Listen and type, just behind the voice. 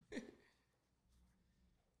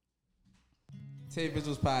Tay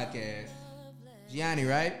Visuals Podcast. Gianni,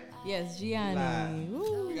 right? Yes, Gianni.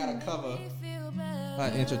 Live. We got a cover.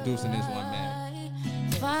 Introducing this one, man.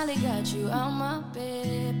 Finally got you out my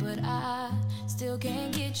bed, but I still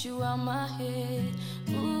can't get you out my head.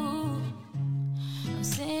 Ooh, I'm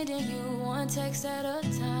sending you one text at a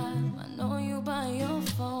time. I know you by your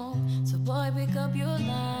phone, so boy, pick up your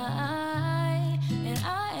line. And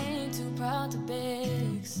I ain't too proud to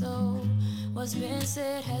beg, so what's been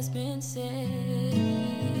said has been said.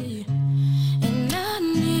 And I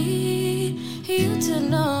need you to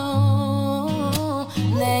know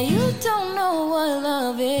that you don't know what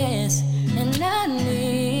love is. And I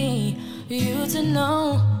need you to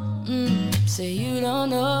know, say you don't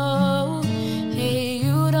know. Hey,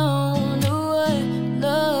 you don't know what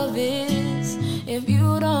love is. If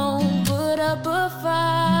you don't put up a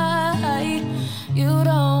fight, you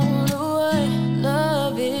don't know what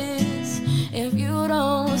love is. If you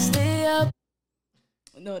don't stay up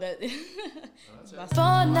No, that.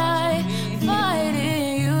 all night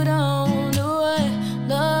fighting, you don't know what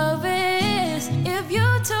love is. If you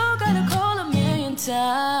two gotta call a million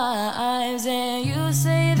times and you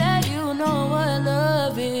say that you know what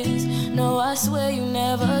love is, no, I swear you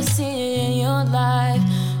never seen it in your life.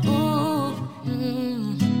 Ooh,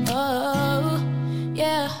 oh,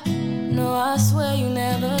 yeah. No, I swear you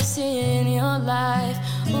never seen it in your life.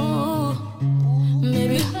 Ooh,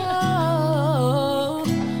 maybe oh,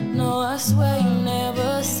 no, I swear you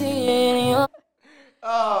never seen it in your.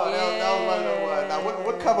 Oh, that was one of the ones. Now,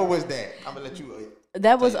 what cover was that? I'm gonna let you.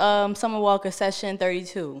 That was Summer Walker Session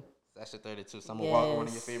 32. Session 32. Summer Walker, one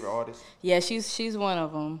of your favorite artists. Yeah, she's one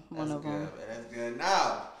of them. That's good, man. That's good.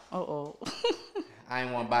 Now. I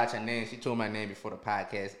ain't want to botch her name. She told my name before the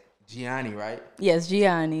podcast. Gianni, right? Yes,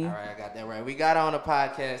 Gianni. All right, I got that right. We got her on the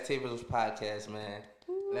podcast, Tay Visuals Podcast, man.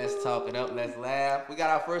 Let's talk it up. Let's laugh. We got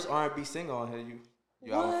our first R&B singer on here. You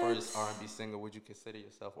our first R&B singer. Would you consider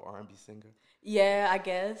yourself an R&B singer? Yeah, I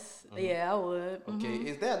guess. Mm-hmm. Yeah, I would. Okay.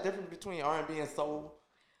 Is there a difference between R&B and soul?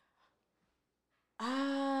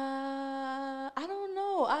 I don't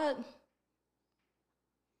know.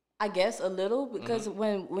 I guess a little because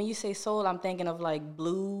when you say soul, I'm thinking of like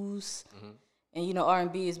blues, and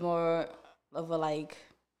R&B is more of a like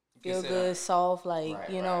feel good, soft, like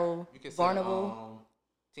you know, vulnerable.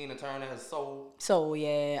 Tina Turner is soul. Soul,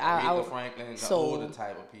 yeah. Aretha Franklin, the older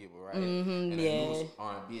type of people, right? And the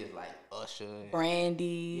R&B is like Usher,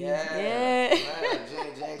 Brandy, yeah,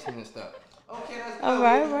 Janet Jackson and stuff. Okay, that's good. All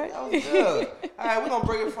right. That was good. All right, we're gonna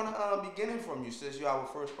bring it from the beginning from you. Since you're our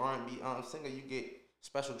first R&B singer, you get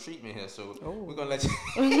special treatment here. So we're gonna let you.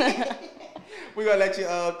 We're gonna let you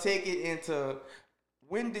take it into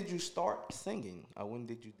when did you start singing, or when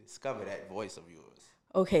did you discover that voice of yours?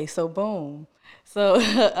 Okay, so boom. So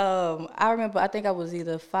I remember, I think I was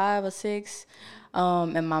either 5 or 6,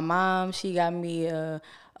 and my mom, she got me a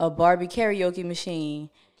Barbie karaoke machine.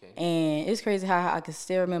 Okay. And it's crazy how I can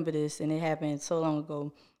still remember this, and it happened so long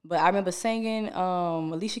ago. But I remember singing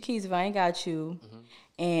Alicia Keys' If I Ain't Got You.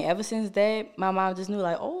 And ever since that, my mom just knew,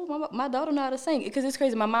 like, oh, my daughter know how to sing. Because it's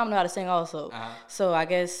crazy, my mom know how to sing also. So I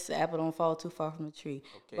guess the apple don't fall too far from the tree.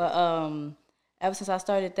 Okay. But ever since I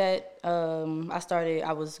started that,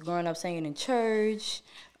 I was growing up singing in church.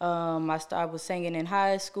 I was singing in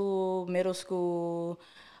high school, middle school.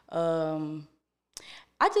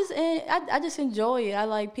 I just enjoy it. I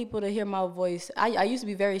like people to hear my voice. I used to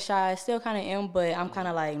be very shy. I still kind of am, but I'm kind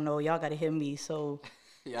of like, no, y'all got to hear me. So,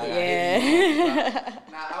 yeah.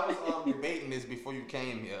 Now, I was debating this before you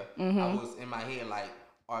came here. I was in my head like,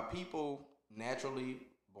 are people naturally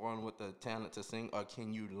born with the talent to sing, or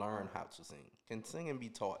can you learn how to sing? Can singing be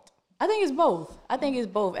taught? I think it's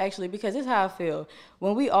both. Actually, because it's how I feel.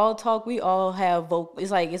 When we all talk, we all have vocal. It's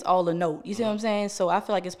like it's all a note. You see what I'm saying? So I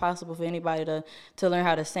feel like it's possible for anybody to learn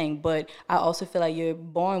how to sing. But I also feel like you're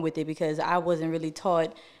born with it because I wasn't really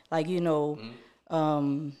taught, like,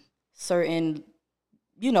 certain,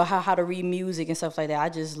 how to read music and stuff like that. I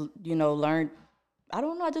just, learned. I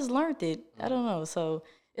don't know. I just learned it. I don't know. So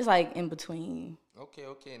it's like in between.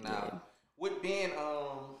 Okay. Now, with being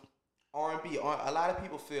R&B, a lot of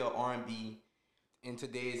people feel R&B in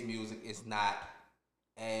today's music is not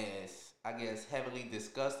as, I guess, heavily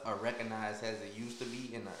discussed or recognized as it used to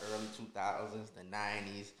be in the early 2000s, the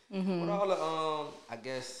 90s. With all the, I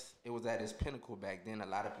guess it was at its pinnacle back then. A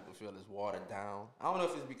lot of people feel it's watered down. I don't know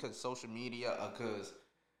if it's because of social media or because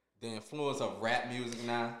the influence of rap music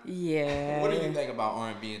now. Yeah. What do you think about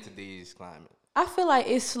R&B in today's climate? I feel like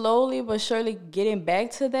it's slowly but surely getting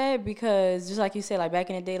back to that because just like you said, like back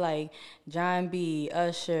in the day, like John B,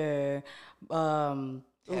 Usher,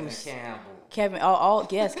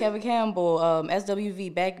 Kevin Campbell,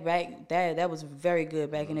 SWV back that was very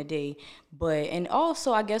good back in the day. But and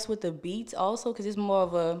also I guess with the beats also because it's more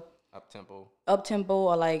of a up tempo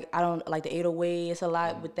or like I don't like the 808. It's a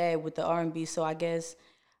lot with that with the R&B. So I guess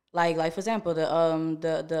like for example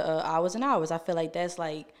the hours and hours. I feel like that's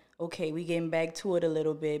like okay we getting back to it a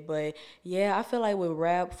little bit. But yeah, I feel like with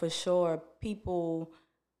rap for sure people.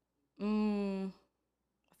 I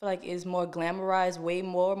feel like it's more glamorized, way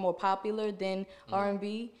more popular than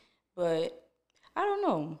R&B, but I don't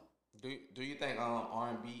know. Do you think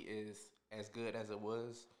R&B is as good as it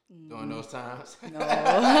was during those times? No.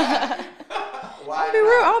 Why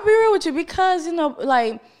I'll be real with you because you know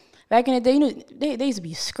like back in the day, you know, they used to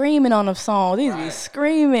be screaming on the song. They used to be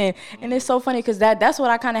screaming, and it's so funny because that's what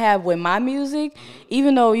I kind of have with my music.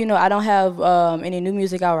 Even though you know I don't have any new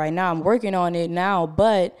music out right now, I'm working on it now,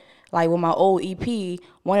 but. Like with my old EP,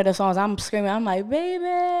 one of the songs I'm screaming, I'm like, baby,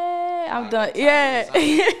 I'm done. Yeah.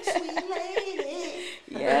 Sweet lady.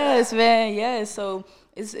 Yes, man. Yes. So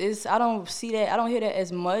it's I don't see that. I don't hear that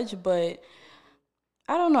as much, but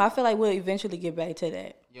I don't know. I feel like we'll eventually get back to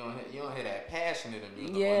that. You don't hear that passion in the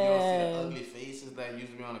music. Yeah. You don't see the ugly faces that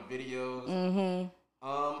used to be on the videos.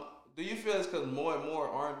 Do you feel it's because more and more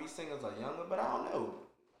R&B singers are younger? But I don't know.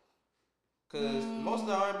 Because most of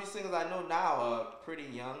the R&B singers I know now are pretty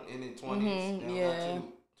young, in their 20s. They don't got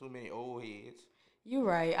too many old heads. You're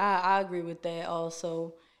right. I agree with that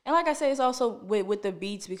also. And like I said, it's also with the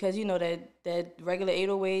beats because, you know, that regular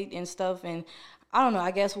 808 and stuff. And I don't know,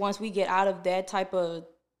 I guess once we get out of that type of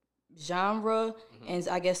genre and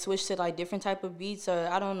I guess switch to like different type of beats or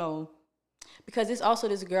I don't know. Because it's also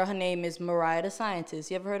this girl, her name is Mariah the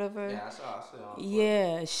Scientist. You ever heard of her? Yeah, I saw her.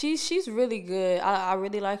 Yeah, she's really good. I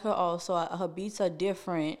really like her also. Her beats are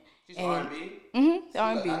different. She's R&B?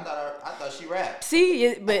 R&B. I thought she rapped.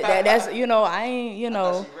 See, but that's, you know, I ain't, you know.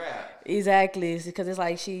 I thought she rapped. Exactly, because it's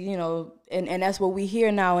like she, you know, and that's what we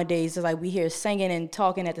hear nowadays. It's like we hear singing and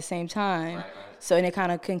talking at the same time. Right. So, and it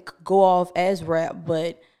kind of can go off as rap,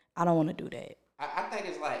 but I don't want to do that. I think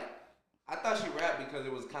it's like, I thought she rapped because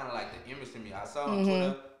it was kind of like the image to me. I saw on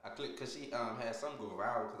Twitter, I clicked because she had something go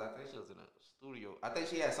viral because I think she was in a studio. I think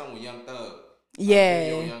she had something with Young Thug.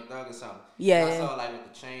 Yeah. Young Thug or something. Yeah. I saw like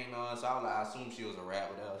with the chain on, so I was like, I assumed she was a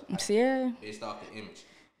rapper. Yeah. Based off the image.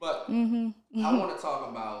 But I want to talk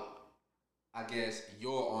about, I guess,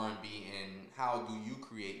 your R&B and how do you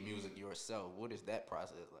create music yourself? What is that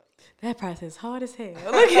process like? That process is hard as hell.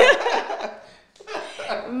 Look at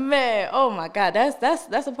man, oh my God,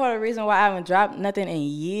 that's a part of the reason why I haven't dropped nothing in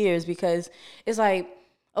years because it's like,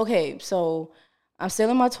 okay, so I'm still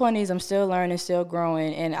in my 20s, I'm still learning, still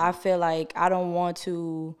growing, and I feel like I don't want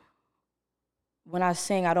to, when I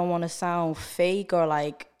sing, I don't want to sound fake or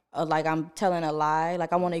like I'm telling a lie.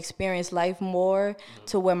 Like I want to experience life more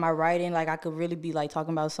to where my writing, like I could really be like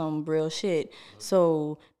talking about some real shit.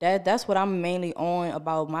 So that's what I'm mainly on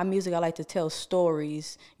about my music. I like to tell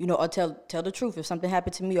stories, you know, or tell the truth. If something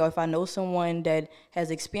happened to me or if I know someone that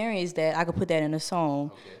has experienced that, I could put that in a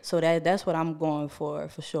song. Okay. So that's what I'm going for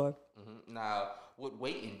sure. Now, with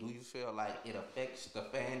waiting, do you feel like it affects the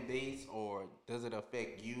fan base or does it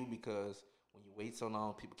affect you because when you wait so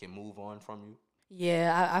long, people can move on from you?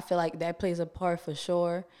 Yeah, I feel like that plays a part for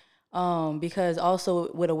sure. Because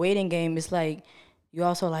also with a waiting game, it's like you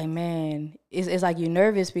also like, man, it's like you're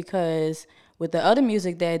nervous because with the other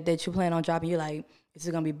music that you plan on dropping, you're like, is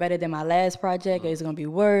it gonna be better than my last project, or is it gonna be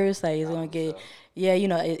worse? Like, is it gonna get, you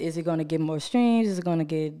know, is it gonna get more streams? Is it gonna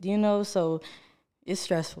get, you know? So it's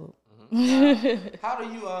stressful. How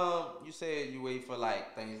do you you said you wait for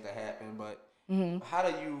like things to happen, but how do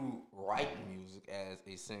you write music as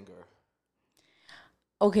a singer?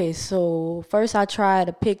 Okay, so first I try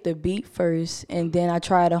to pick the beat first, and then I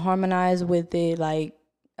try to harmonize with it. Like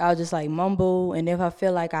I'll just like mumble, and if I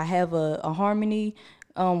feel like I have a harmony,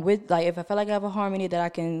 with like if I feel like I have a harmony that I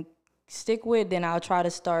can stick with, then I'll try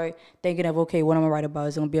to start thinking of okay, what I'm gonna write about?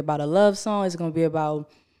 Is it gonna be about a love song? Is it gonna be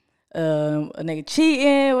about a nigga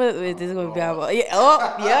cheating? Is this gonna be about Look.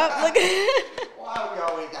 Why we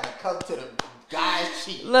always gotta come to the guys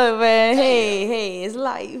cheat? Look, man, hey, it's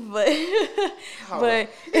life, but all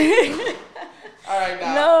right,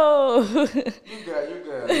 now. No. You good.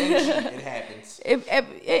 It happens.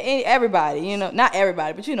 Everybody, you know, not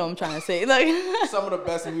everybody, but you know what I'm trying to say. Like some of the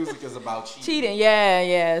best music is about cheating. Cheating,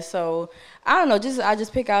 yeah. So I don't know. I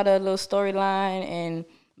just pick out a little storyline, and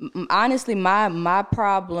honestly, my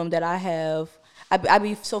problem that I have, I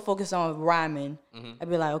be so focused on rhyming. I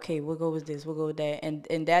be like, okay, we'll go with this, we'll go with that,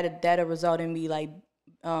 and that'll result in me like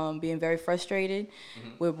being very frustrated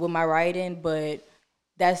with my writing, but.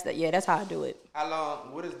 That's how I do it. How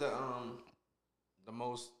long? What is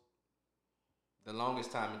the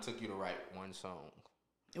longest time it took you to write one song?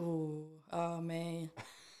 Ooh, oh man.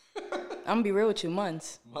 I'm gonna be real with you.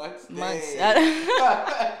 Months. Months. Months.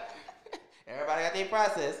 Everybody got their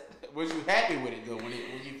process. Was you happy with it though when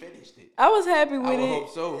you finished it? I was happy with it. I would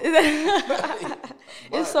hope so.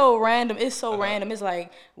 It's so random. It's so random. It's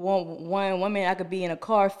like one minute I could be in a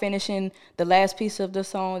car finishing the last piece of the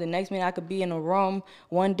song. The next minute I could be in a room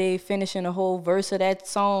one day finishing a whole verse of that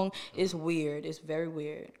song. It's weird. It's very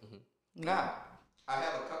weird. Mm-hmm. Now, I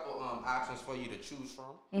have a couple options for you to choose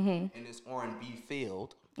from in this R&B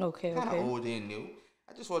field. Okay. Kind of old and new.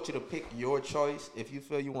 I just want you to pick your choice. If you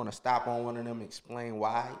feel you want to stop on one of them, explain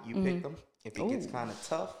why you picked them. If it gets kind of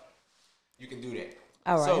tough, you can do that.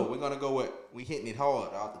 All right. So we're gonna go with we hitting it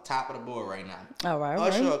hard off the top of the board right now. All right.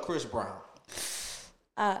 Usher or Chris Brown?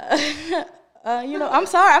 I'm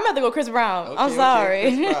sorry. I'm about to go Chris Brown. Okay, I'm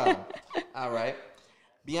sorry. Chris Brown. All right.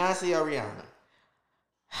 Beyonce or Rihanna?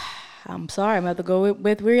 I'm sorry. I'm about to go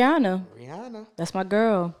with Rihanna. Rihanna. That's my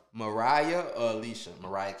girl. Mariah or Alicia?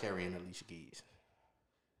 Mariah Carey and Alicia Keys.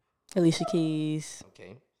 Alicia Keys.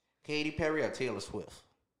 Okay. Katy Perry or Taylor Swift?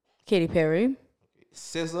 Katy Perry. Okay.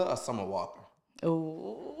 SZA or Summer Walker?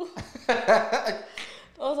 Ooh.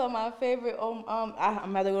 Those are my favorite. I'm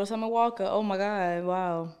about to go to Summer Walker. Oh my God!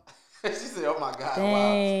 Wow. She said, "Oh my God!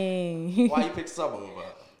 Dang. Wow." Why you pick Summer over?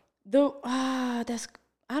 That's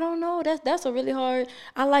I don't know. That's a really hard.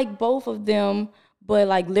 I like both of them, but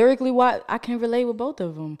like lyrically, I can relate with both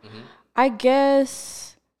of them. Mm-hmm. I guess.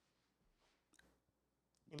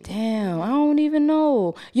 Damn, I don't even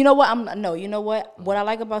know. You know what? You know what? What I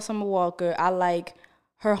like about Summer Walker, I like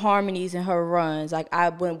her harmonies and her runs. Like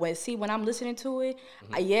when I'm listening to it,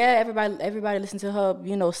 everybody listen to her,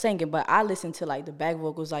 singing, but I listen to like the back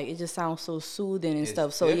vocals. Like it just sounds so soothing and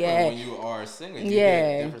stuff. So yeah, when you are singing, you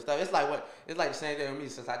get different stuff. It's like the same thing with me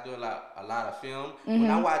since I do a lot of film. When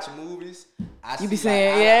I watch movies, I'll be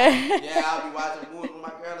watching movies with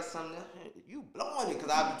my girl or something. You blowing it because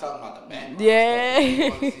I'll be talking about the background. Yeah. You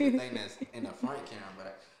want to see the thing that's in the front camera,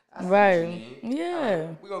 but I see what you mean. Yeah.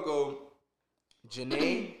 Right, we're gonna go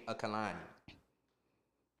Janae or Kalani.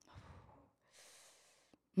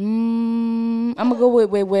 I'm gonna go with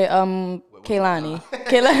Kaylani.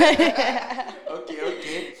 Kaylani.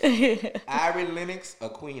 Okay. Ari Lennox or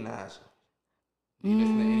Queen Aja? You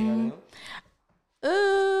listen to any of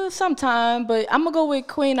them? Sometime, but I'm gonna go with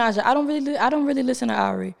Queen Aja. I don't really listen to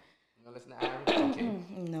Ari. You don't listen to Ari? Okay.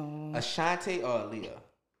 No. Ashanti or Aaliyah?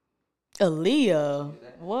 Aaliyah.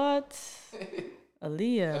 What?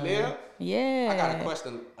 Aaliyah. Aaliyah? Yeah. I got a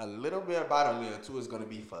question a little bit about Aaliyah too. It's gonna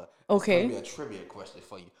be It's gonna be a trivia question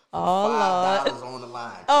for you. $5 on the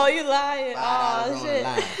line. Oh, you lying? $5 on the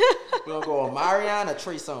line. We're gonna go Omarion or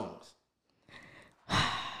Trey Songz.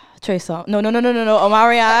 Trey Songz. No.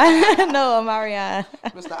 Omarion. No, Omarion.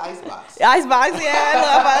 Mr. Icebox. Icebox, yeah. I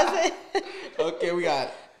know about to say. Okay, we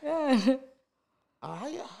got.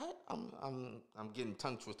 I'm getting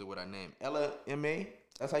tongue twisted with her name. Ella M.A.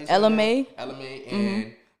 That's how you say it. Ella May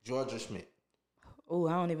and Georgia Smith. Oh,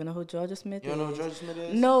 I don't even know who Georgia Smith is. You don't know who Georgia Smith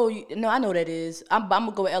is? No, I know that is. I'm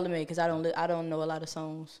gonna go with Ella May because I don't know a lot of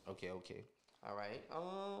songs. Okay. All right.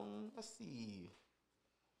 Let's see.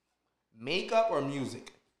 Makeup or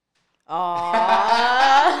music?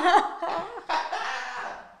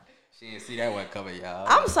 She didn't see that one coming, y'all.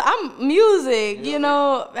 I'm music,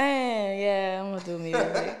 man. Yeah, I'm gonna do music.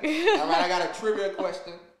 All right, I got a trivia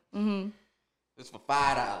question. It's for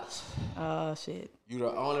 $5. Oh shit!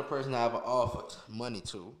 You're the only person I ever offered money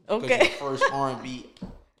to. Okay. You're the first R&B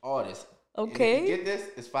artist. Okay. And if you get this,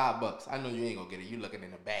 it's $5. I know you ain't gonna get it. You looking in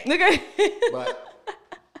the bag. Okay. But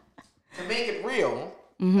to make it real,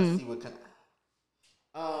 let's see what can.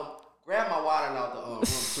 Grab my water out the room too,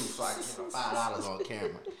 so I can get my $5 on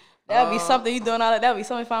camera. That'll be something you doing all that. That'll be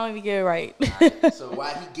something finally we get it right. All right. So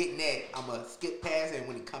while he getting that, I'm gonna skip past it, and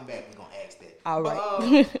when he come back, we're gonna ask that. All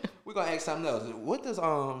right. We're gonna ask something else. What does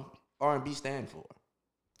R&B stand for?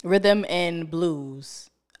 Rhythm and blues,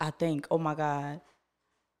 I think. Oh my God.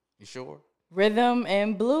 You sure? Rhythm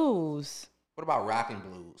and blues. What about rock and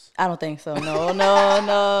blues? I don't think so.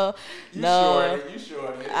 No. You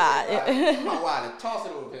sure? Come on, Wiley, toss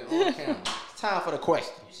it over here on camera. It's time for the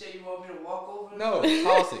question. You say you want me to walk over? No,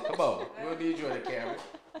 toss it. Come on. We'll need you on the camera.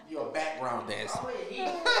 You're a background dancer.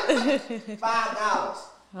 $5.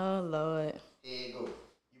 Oh Lord. There you go.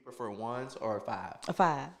 You prefer ones or a 5? A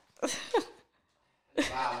 5.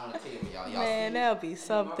 5 on the table, y'all. Man, that'll be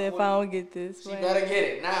something if I don't get this. She better get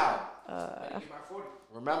it now.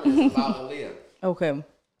 Remember, it's about Aaliyah. Okay.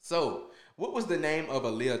 So, what was the name of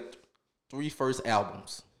Aaliyah's 3 first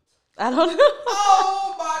albums? I don't know.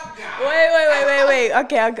 Oh my God. Wait.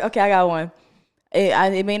 Okay, I got one.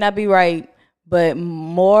 It may not be right, but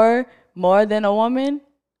more than a woman.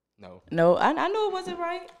 No. No, I knew it wasn't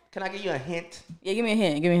right. Can I give you a hint? Yeah, give me a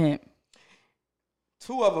hint. Give me a hint.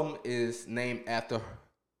 2 of them is named after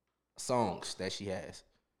songs that she has.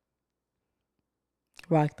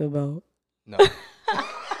 Rock the boat. No.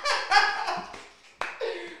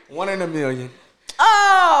 1 in a million.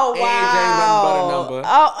 Oh wow! Age ain't nothing but a number.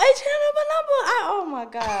 Oh, age ain't nothing but a number. Oh my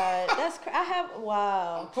God, that's I have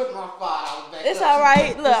wow. I'm putting my $5 back. It's up. all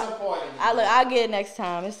right. Look, Disappointing me. I'll get it next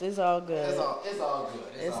time. It's all good. It's all good.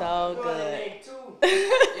 It's all good.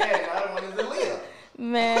 Yeah, the other one is Aaliyah.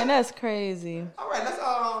 Man, that's crazy. All right, let's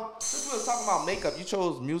since we was talking about makeup, you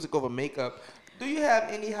chose music over makeup. Do you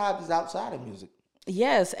have any hobbies outside of music?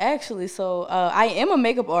 Yes, actually. So I am a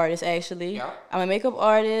makeup artist. Actually, Yeah. I'm a makeup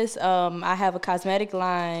artist. I have a cosmetic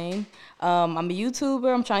line. I'm a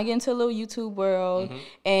YouTuber. I'm trying to get into a little YouTube world,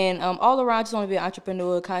 and all around, just want to be an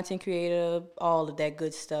entrepreneur, content creator, all of that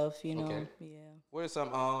good stuff. You know. Okay. Yeah. What are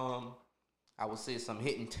some I would say some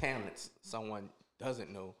hidden talents someone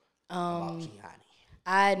doesn't know about JIONNI?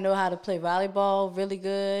 I know how to play volleyball really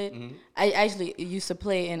good. I actually used to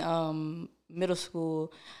play in middle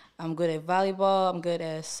school. I'm good at volleyball. I'm good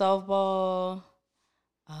at softball.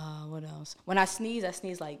 What else? When I sneeze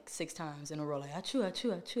like 6 times in a row. Like, achoo,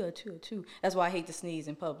 achoo, achoo, achoo, achoo. That's why I hate to sneeze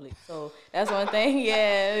in public. So that's one thing,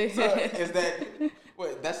 yeah. So is that,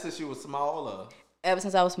 that's since you were small or? Ever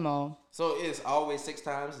since I was small. So it's always 6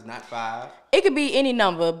 times, it's not 5? It could be any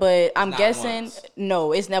number, but I'm not guessing, once.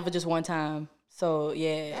 no, it's never just one time. So,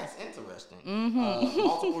 yeah. That's interesting.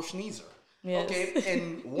 Multiple sneezer. Yes. Okay,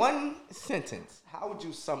 in one sentence, how would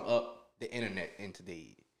you sum up the internet in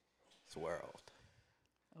today's world?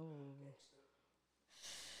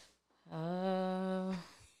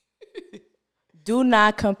 Do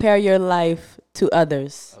not compare your life to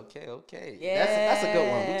others. Okay. Yeah. That's a good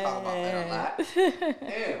one. We talk about that a lot.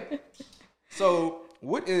 Damn. So,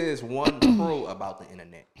 what is one pro about the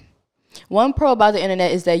internet? One pro about the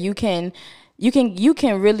internet is that you can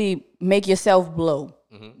really make yourself blow.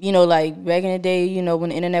 You know, like back in the day, you know, when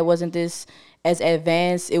the internet wasn't this as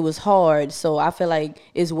advanced, it was hard. So I feel like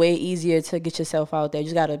it's way easier to get yourself out there. You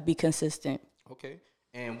just gotta be consistent. Okay.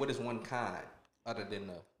 And what is one kind other than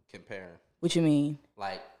the comparing? What you mean?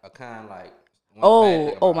 Like a kind like one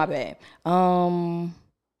bad thing My about bad.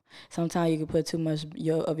 Sometimes you can put too much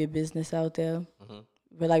of your business out there.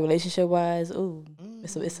 But like relationship wise,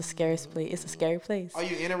 it's a scary place. It's a scary place. Are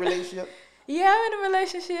you in a relationship? Yeah, I'm in a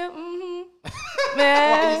relationship. Man.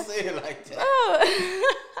 Why you say it like that?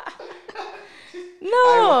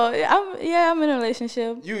 I'm in a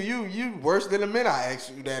relationship. You worse than the men I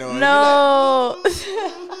asked you that on. No.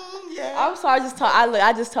 Yeah. I'm sorry. I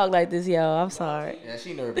just talk like this, yo. I'm sorry. Yeah,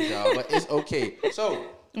 she nervous, y'all, but it's okay. So,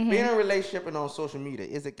 being in a relationship and on social media,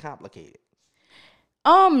 is it complicated?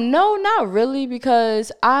 No, not really,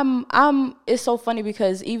 because it's so funny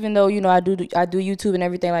because even though, you know, I do YouTube and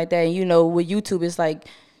everything like that, and you know, with YouTube it's like,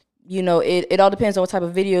 you know, it all depends on what type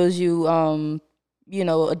of videos you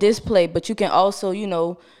know, display, but you can also, you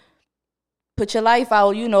know, put your life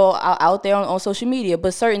out, you know, out there on social media,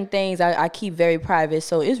 but certain things I keep very private,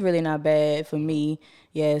 so it's really not bad for me.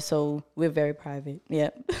 Yeah, so we're very private. Yeah.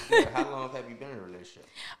 How long have you been in a relationship?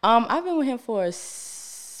 I've been with him for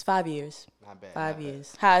 5 years. Not bad. 5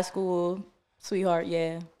 years. High school, sweetheart,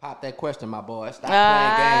 yeah. Pop that question, my boy. Stop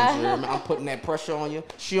playing games. You hear me? I'm putting that pressure on you.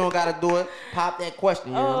 She don't gotta do it. Pop that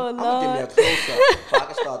question. You hear me? I'm gonna give me a close up so I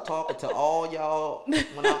can start talking to all y'all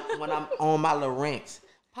when I'm on my little ranks.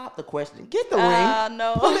 Pop the question. Get the ring.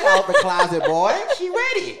 No. Pull it out the closet, boy. She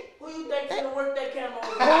ready. Who you think should work that camera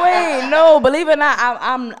over? Wait, no, believe it or not,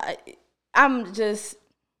 I'm just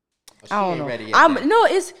She I don't ain't know. ready yet.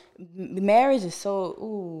 It's marriage is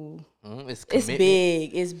so It's it's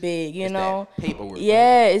big. It's big, you It's know. that paperwork.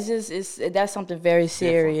 Yeah, that's something very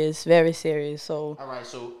serious, very serious. So All right,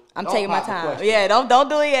 so I'm don't taking my pop the time. question. Yeah, don't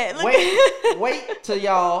do it yet. Look. Wait till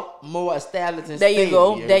y'all more established and There you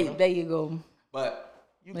stable, go. hear me? There you go. But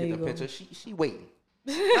you There get you the go. picture. She waiting.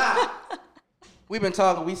 Nah, we've been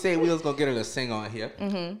talking. We said we was gonna get her to sing on here.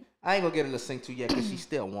 I ain't gonna get her to sing to yet because she's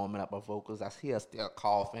still warming up her vocals. I see her still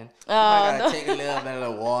coughing. She might gotta take a little bit of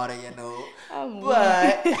the water, you know.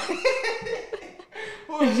 But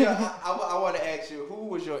I want to ask you, who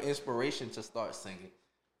was your inspiration to start singing?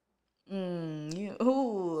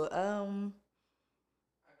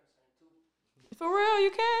 For real,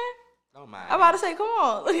 you can? Don't mind. I'm about to say, come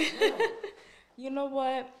on. You know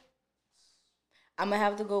what? I'm gonna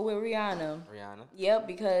have to go with Rihanna. Rihanna? Yep,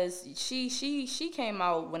 because she came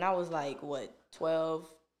out when I was like, what,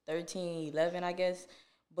 12, 13, 11, I guess.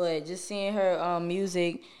 But just seeing her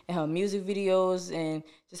music and her music videos and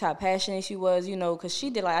just how passionate she was, you know, because she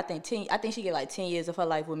did like I think she did like 10 years of her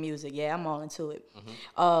life with music. Yeah, I'm all into it.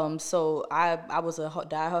 So I was a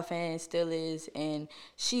diehard fan, still is, and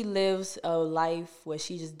she lives a life where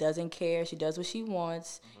she just doesn't care. She does what she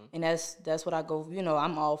wants, and that's what I go. You know,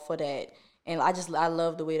 I'm all for that. And I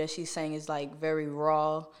love the way that she sang. Is like very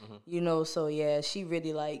raw, you know. So yeah, she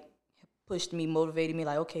really like pushed me, motivated me.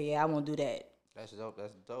 Like, okay, yeah, I won't do that. That's dope.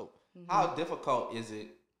 That's dope. How difficult is it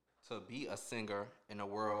to be a singer in a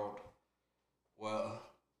world? Well,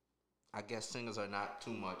 I guess singers are not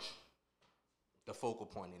too much the focal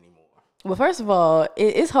point anymore. Well, first of all,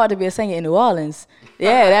 it's hard to be a singer in New Orleans.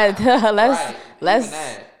 Yeah, let's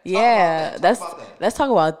let's talk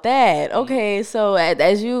about that. Okay, so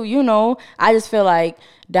as you know, I just feel like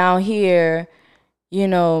down here, you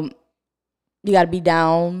know, you gotta be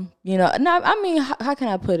down, you know. Not, I mean, how can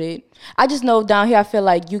I put it? I just know down here, I feel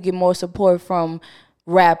like you get more support from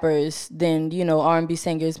rappers than, you know, R&B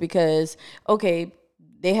singers because, okay,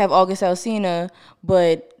 they have August Alsina,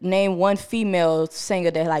 but name one female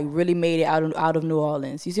singer that like really made it out of New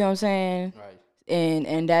Orleans. You see what I'm saying? Right.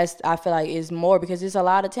 And that's, I feel like, is more because there's a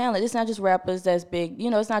lot of talent. It's not just rappers that's big,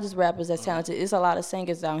 you know. It's not just rappers that's talented. It's a lot of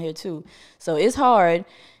singers down here too. So it's hard,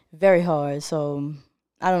 very hard. So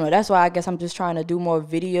I don't know. That's why I guess I'm just trying to do more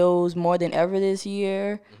videos more than ever this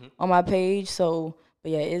year on my page. So,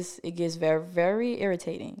 but yeah, it gets very, very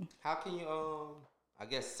irritating. How can you, I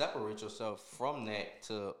guess, separate yourself from that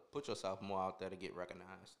to put yourself more out there to get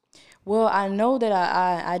recognized? Well, I know that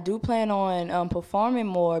I do plan on performing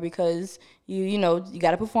more because you know, you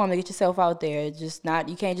got to perform to get yourself out there. Just not,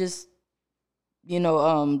 you can't just, you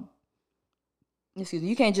know,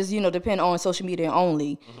 you can't just, you know, depend on social media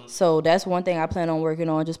only. So that's one thing I plan on working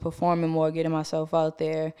on, just performing more, getting myself out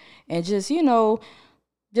there, and just, you know,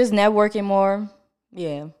 just networking more.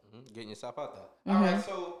 Yeah. Getting yourself out there. All right,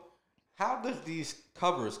 so how does these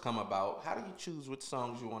covers come about? How do you choose which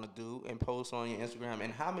songs you want to do and post on your Instagram?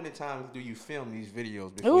 And how many times do you film these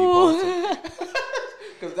videos before you post them?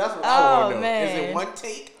 Because that's what I want to know. Man. Is it one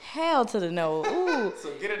take? Hell to the no. Ooh.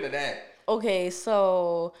 So get into that. Okay,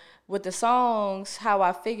 so with the songs, how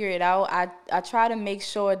I figure it out, I try to make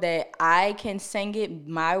sure that I can sing it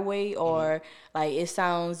my way or like it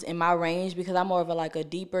sounds in my range because I'm more of a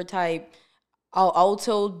deeper type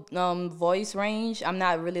alto voice range. I'm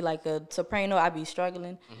not really like a soprano. I be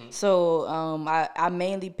struggling. So I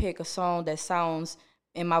mainly pick a song that sounds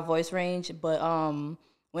in my voice range. But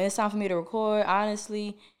when it's time for me to record,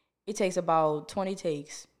 honestly, it takes about 20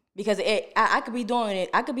 takes. Because I could be doing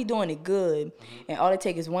it good, and all it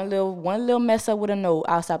takes is one little mess up with a note.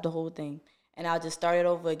 I'll stop the whole thing, and I'll just start it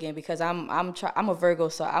over again. Because I'm a Virgo,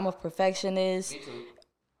 so I'm a perfectionist. Me too.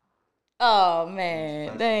 Oh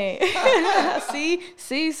man, dang.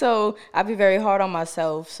 see, so I be very hard on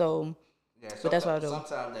myself. So, yeah, but that's what I do.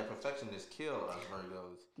 Sometimes that perfectionist kill us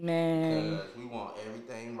Virgos, man. because we want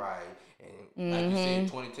everything right. And like you said,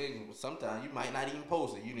 20 takes. Sometimes you might not even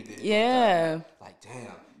post it. You need to. Yeah. Like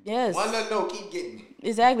damn. Yes. One little note, keep getting it.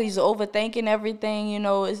 Exactly. Just overthinking everything, you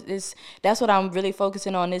know. It's that's what I'm really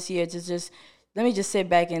focusing on this year. Just let me just sit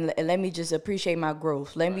back and let me just appreciate my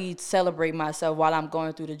growth. Let me celebrate myself while I'm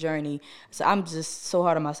going through the journey. So I'm just so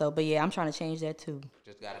hard on myself. But yeah, I'm trying to change that too.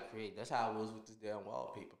 Just gotta create. That's how I was with this damn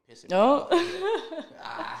wallpaper. Pissing me off.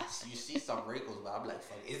 You see some wrinkles, but I'm like,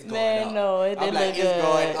 fuck, it's going up. No, it I'm look like, good. it's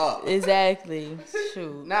going up. Exactly.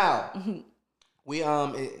 Shoot. Now,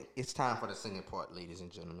 it's time for the singing part, ladies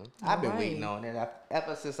and gentlemen. I've been waiting on it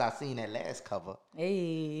ever since I seen that last cover.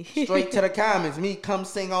 Hey. Straight to the comments, me come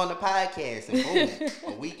sing on the podcast, and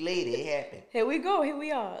boom, a week later it happened. Here we go. Here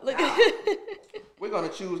we are. Look. Now, we're gonna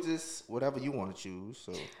choose this, whatever you want to choose.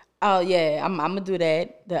 So. Oh yeah, I'm gonna do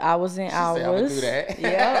that. The hours and hours. I'm gonna do that.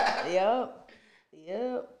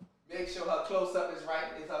 Yep. Make sure her close up is right.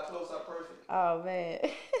 Is her close up perfect? Oh man.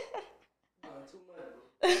 Too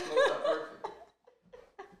much. Close up perfect.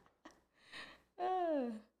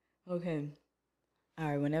 Okay. All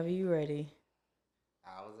right. Whenever you're ready.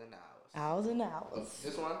 Hours and hours. Hours and hours.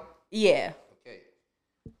 This one? Yeah. Okay.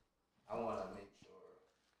 I want to make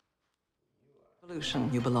Evolution,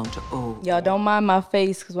 you belong to O. Y'all don't mind my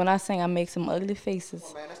face, because when I sing, I make some ugly faces.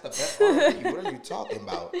 Oh, man, that's the best part of me. What are you talking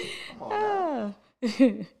about? Come on now. Oh,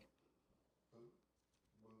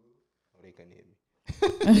 they couldn't hear me.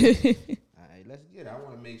 All right, let's get it. I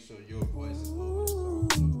want to make sure your voice is over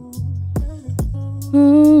the song.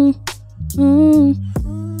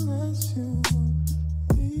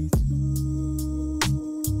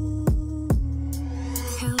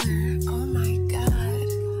 Killer, oh my God.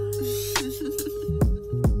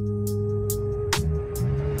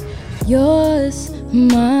 Yours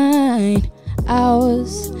mine,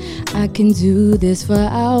 ours. I can do this for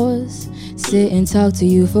hours. Sit and talk to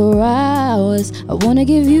you for hours. I wanna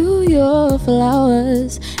give you your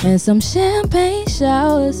flowers and some champagne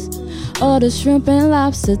showers, or the shrimp and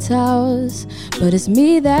lobster towers. But it's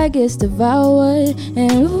me that gets devoured.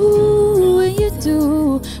 And ooh, when you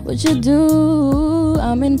do what you do,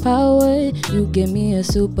 I'm empowered. You give me a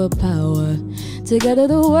superpower. Together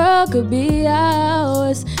the world could be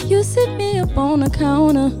ours. You sit me up on the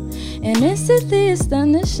counter, and instantly it's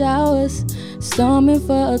thunder showers, storming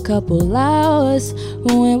for a couple hours.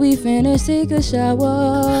 When we finish, take a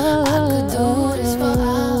shower. I could do this for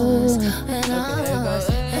hours and hours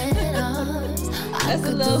and hours. That's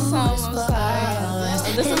a little something. I'm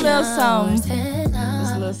sorry. Just a little something.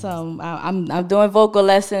 Just a little something. I'm doing vocal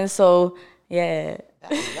lessons, so yeah. That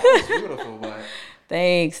was beautiful, but.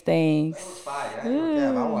 Thanks. That was fire.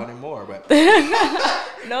 I wanted more, but.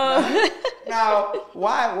 No. Now,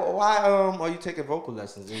 why are you taking vocal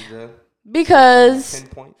lessons? Is there because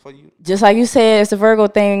pinpoint for you? Just like you said, it's a Virgo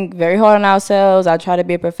thing. Very hard on ourselves. I try to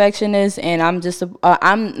be a perfectionist, and I'm just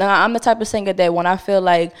I'm the type of singer that when I feel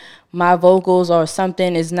like my vocals or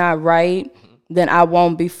something is not right, then I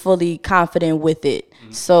won't be fully confident with it.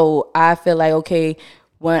 So I feel like, okay,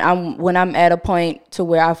 when I'm at a point to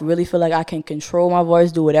where I really feel like I can control my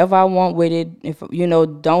voice, do whatever I want with it, if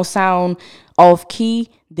don't sound off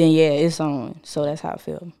key, then yeah, it's on. So that's how I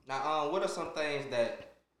feel. Now, what are some things that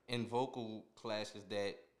in vocal classes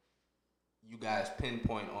that you guys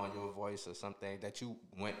pinpoint on your voice, or something that you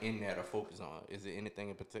went in there to focus on? Is there anything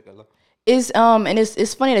in particular? It's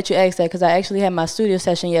funny that you asked that, because I actually had my studio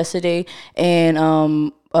session yesterday, and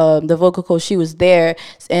the vocal coach, she was there,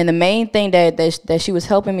 and the main thing that she was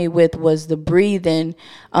helping me with was the breathing,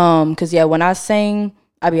 because when I sing,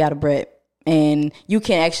 I be out of breath, and you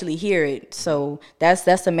can actually hear it. So that's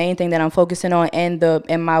the main thing that I'm focusing on, and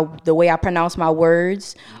the way I pronounce my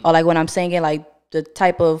words, or like when I'm singing, like the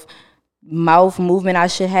type of mouth movement I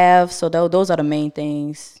should have. So those are the main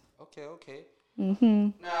things. Okay.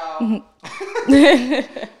 Mm-hmm.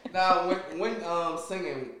 Now, when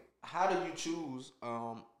singing, how do you choose?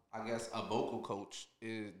 I guess a vocal coach.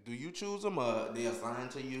 Do you choose them, or they assign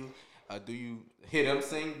to you? Do you hear them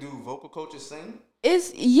sing? Do vocal coaches sing? The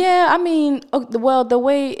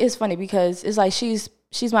way it's funny, because it's like she's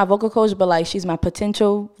my vocal coach, but like she's my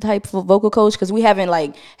potential type of vocal coach, because we haven't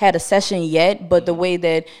like had a session yet. But the way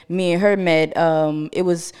that me and her met, it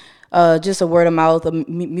was just a word of mouth, a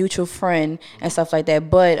mutual friend and stuff like that.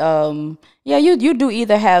 But you do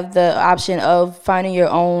either have the option of finding your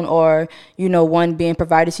own, or one being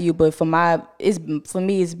provided to you. But for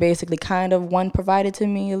me, it's basically kind of one provided to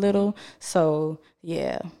me a little. So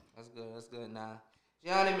yeah. That's good. Now,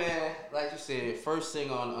 JIONNI, man, like you said, first sing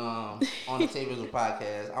on the Tables of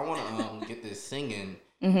Podcast. I want to get this singing,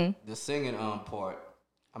 the singing part.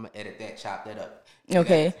 I'm gonna edit that, chop that up.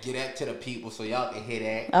 Okay. Get that to the people so y'all can hear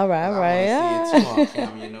that. All right. I want to see it too on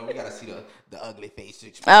camera. We gotta see the ugly face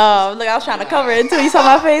expressions. Oh, look, I was trying to cover it until you saw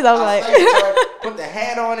my face. I was like, put the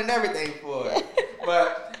hat on and everything for it.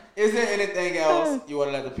 But is there anything else you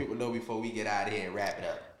want to let the people know before we get out of here and wrap it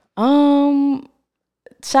up?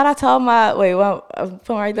 Shout out to all my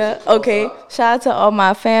put right there. Okay. Shout out to all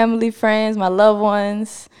my family, friends, my loved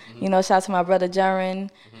ones. Shout out to my brother Jaren.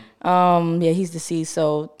 He's deceased,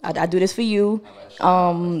 so I do this for you.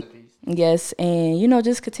 Yes, and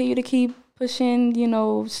just continue to keep pushing,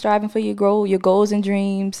 striving for your goals and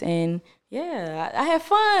dreams, and I had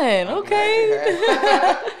fun. Okay.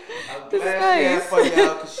 I'm glad she had fun,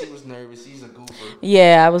 y'all, because she was nervous. She's a goofer.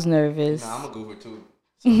 Yeah, I was nervous. I'm a goofer too.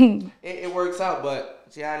 So it works out, but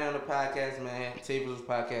JIONNI on the podcast, man. Tables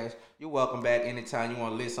Podcast. You're welcome back anytime you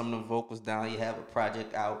want to lay some of them vocals down. You have a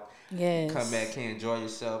project out. Yes. Come back here, enjoy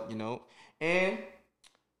yourself, and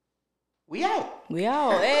we out.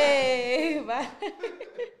 Hey, bye.